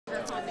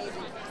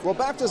Well,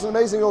 BAFTA is an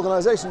amazing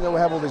organisation. You know, we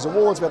have all these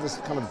awards, we have this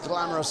kind of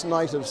glamorous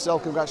night of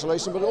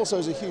self-congratulation, but it also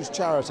is a huge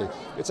charity.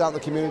 It's out in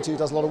the community, it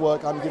does a lot of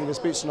work. I'm giving a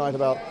speech tonight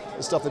about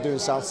the stuff they do in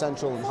South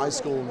Central and high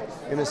school and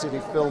inner city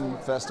film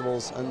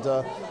festivals. And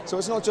so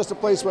it's not just a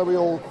place where we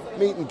all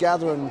meet and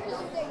gather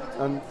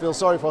and feel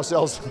sorry for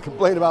ourselves and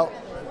complain about,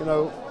 you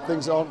know,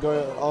 things aren't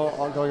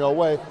going our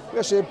way. We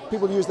actually have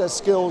people use their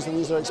skills and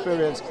use their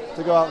experience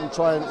to go out and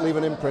try and leave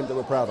an imprint that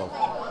we're proud of.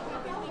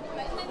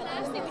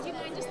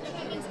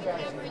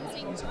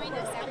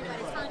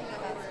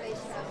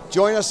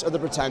 Join us at the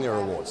Britannia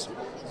Awards.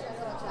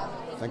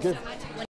 Thank you.